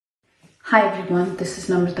Hi everyone, this is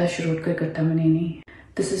Namrata Shirodkar Ghattamaneni.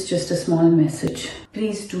 This is just a small message.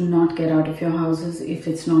 Please do not get out of your houses if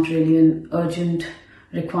it's not really an urgent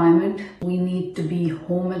requirement. We need to be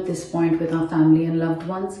home at this point with our family and loved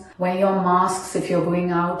ones. Wear your masks if you're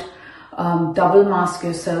going out. Double mask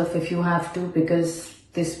yourself if you have to, because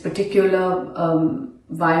this particular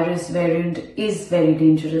virus variant is very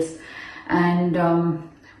dangerous, and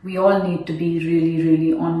we all need to be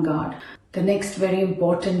really on guard. The next very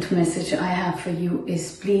important message I have for you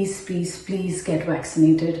is please get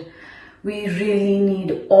vaccinated. We really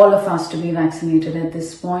need all of us to be vaccinated at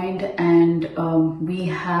this point, and we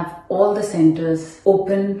have all the centers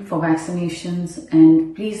open for vaccinations,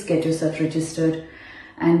 and please get yourself registered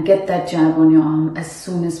and get that jab on your arm as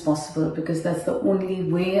soon as possible, because that's the only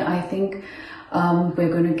way I think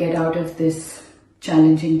we're going to get out of this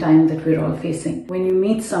challenging time that we're all facing. When you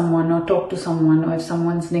meet someone or talk to someone, or if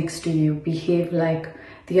someone's next to you, behave like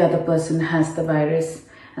the other person has the virus,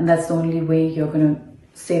 and that's the only way you're going to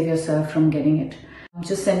save yourself from getting it. I'm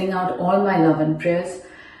just sending out all my love and prayers.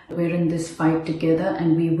 We're in this fight together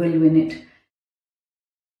and we will win it.